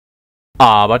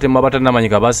Abatemu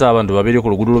abatannamanyika basa abantu babiri ku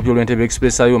luguudo lupya olw'Entebbe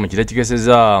Express ayo mu kira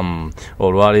kikeseza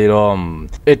olwaleero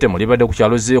ettemu libadde ku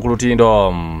kyalo ku lutindo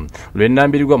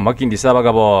lw'ennambirirwa mu Makindi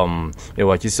Ssaabagabo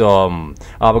ewakiso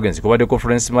abagenzi kubadde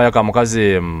conference Mayaka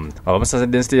mukazi abamusasa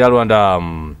density ya Rwanda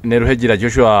ne Ruhejira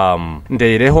Joshua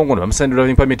Ndeireho ngono bamusandira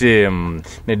driving permit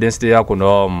ne density ya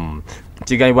kuno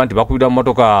kigambibwa nti bakubiddwa mu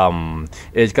motoka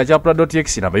ekika kya Prado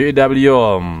TX namba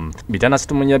UAW bitana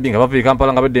situmunyabi nga bava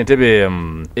Kampala nga badde Entebbe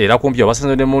era kumpi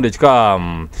abasanze n'emmundu ekika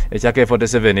ekya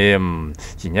K47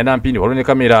 kinyana mpindi waliwo ne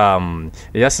kamera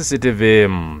eya CCTV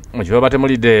mu kifo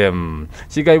batemulidde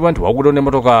kigambibwa nti waguddwa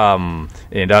n'emmotoka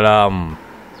endala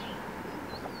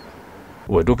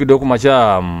wetukidde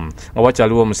okumakya nga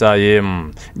wakyaliwo omusaayi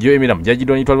gyo emiramu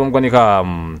gyagiddwa n'etwalibwa mugwanika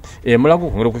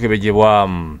emulago kwongera okukebejebwa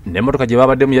n'emmotoka gye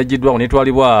babaddemu yagiddwa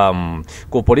n'etwalibwa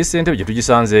ku poliisi Entebbe gye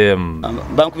tugisanze.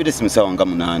 Bankubidde simu ssaawa nga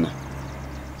 8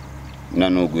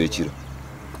 ogw'ekiro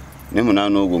ne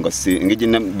 8 ogwo nga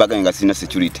bagaye nga sirina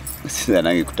security nga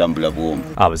nange kutambula bwomu.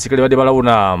 Abasikale badde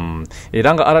balawuna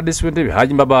era nga RDC w'Entebbe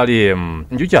Haji Babiri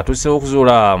nju kyatuuseewo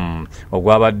okuzuula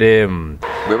ogwabadde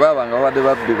bwe baba nga babadde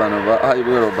babbi bano ba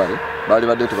highway robbery baali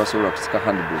badde tebasobola kusika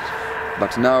handbrake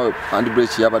but now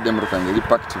handbrake yabadde emmotoka ngeri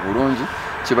packed bulungi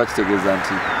kiba kitegeeza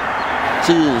nti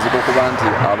kiyinza okuba nti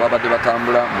ababadde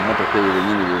batambula mu mmotoka eyo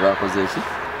bennyini bye bakoze eki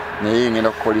naye ngenda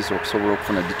ku poliisi okusobola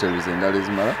okufuna details endala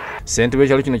ezimala. Ssentebe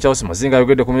ekyalo kino Charles Mazinga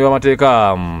ayogedde ku mulimu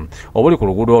w'amateeka obuli ku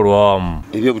luguudo olwo.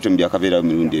 Ebyobutemu byakabeera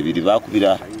mirundi ebiri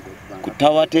baakubira ku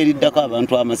tawa teriddako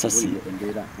abantu amasasi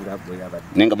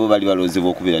naye nga bo baali balowoozebwa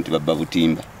okubeera nti babba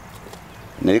butimba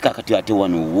naye kakati ate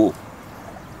wano wo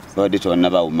babadde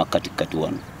tebannabaawo makkati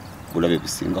wano bulabe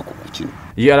busingako ku kino.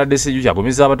 RDC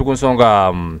kyagumiza abantu ku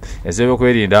nsonga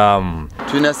ez'ebyokwerinda.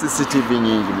 Tulina CCTV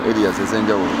nyingi mu areas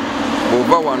ez'enjawulo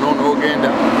bw'ova wano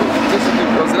n'ogenda CCTV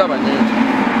oziraba nyingi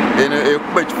eno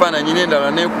ekuba ekifaananyi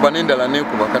n'endala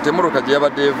n'ekuba kati emmotoka gye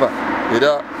yabadde eva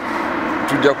era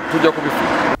tujja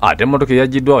kubifuna. Ate emmotoka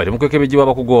eyagiddwa eri mu kwekebejjibwa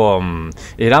abakugu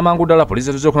era amangu ddala poliisi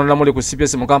etuze okunonera muli ku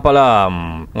CPS mu Kampala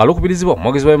nga lukubirizibwa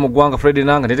omwogezi waayo mu ggwanga Fred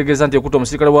Nanga netegeeza nti ekutta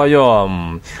omusirikale waayo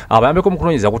abayambeko mu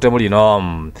kunoonyeza ku ttemu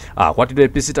lino akwatiddwa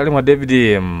EPC Talimwa David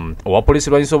owa poliisi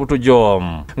lwanyisa obutujjo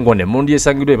ng'ono emmundu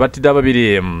yesangiddwa ebattidde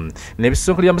ababiri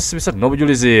n'ebisosonko ly'amasasi 3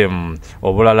 n'obujulizi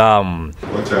obulala.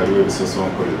 Wakyaliwo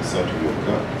ebisosonkole 3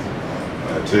 byokka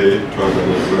ate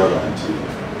twagala okulaba nti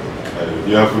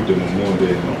byavudde mu mmundu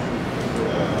eno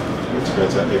ekika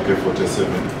kya AK47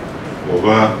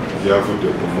 oba byavudde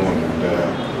ku mmundu ndala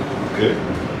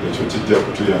ekyo kijja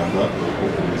kutuyamba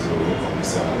okukumiza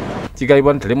omusango.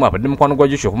 Kigambibwa nti Talimwa abadde mukwano gwa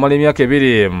Joshua okumala emyaka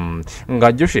 2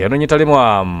 nga Joshua yanoonye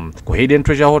Talimwa ku Hidden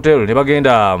Treasure Hotel ne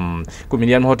bagenda ku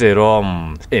Million Hotel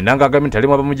era ng'agambye nti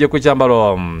Talimwa bamuggyeeko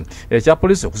ekyambalo ekya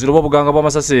poliisi okuziroba obuganga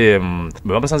bw'amasasi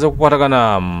bwe bamusanze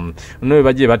okukwatagana n'oyo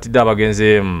bajje battidde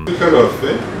abagenzi. Omuserikale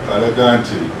waffe alaga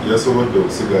nti yasobodde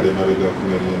okusigala emabega ku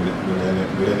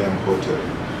Millennium Hotel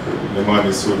ne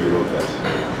Mwami Suubi Robert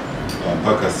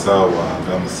mpaka ssaawa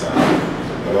nga 7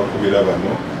 nga bakubira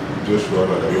bano Joshua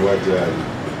balabe wajaali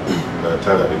nga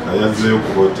talabika yazzeeyo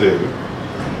ku hoteeri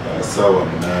ssaawa 8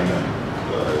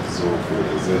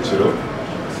 ez'ekiro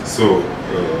so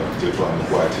gye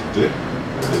twamukwatidde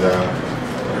era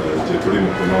gye tuli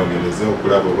mu kunoonyereza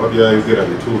okulaba oba byayogera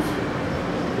bituufu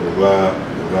oba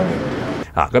nedda.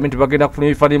 Agambye nti bagenda kufuna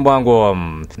ebifaananyi mbwangu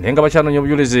naye nga bakyanoonya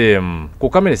obujulizi ku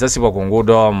kamera esasibwa ku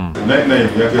nguudo.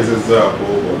 99 yagezezzaako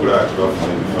obulaati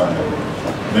bafuna ebifaananyi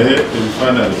naye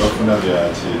ebifaananyi bafuna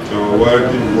byaki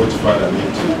tewaliwo kifaananyi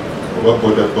nti oba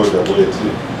bodaboda bweti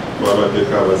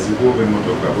kwabaddeko abazibu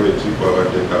emmotoka bweti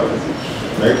kwabaddeko abazibu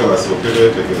naye kabasooke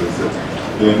beetegereze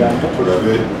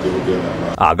tulabe gyebugenda.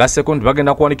 Agasseko nti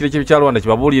bagenda kuwanikira ekibi kya Rwanda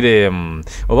kibabuulire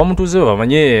oba mutuuze we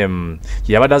bamanye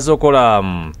kyeyabadde azze okola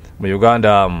mu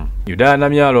Uganda. Yudaya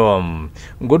Namyalo,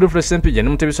 Godfrey Sempija ne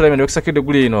Mutebi Sulaiman wekisakidde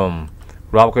guli ino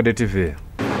lwa Bukedde TV.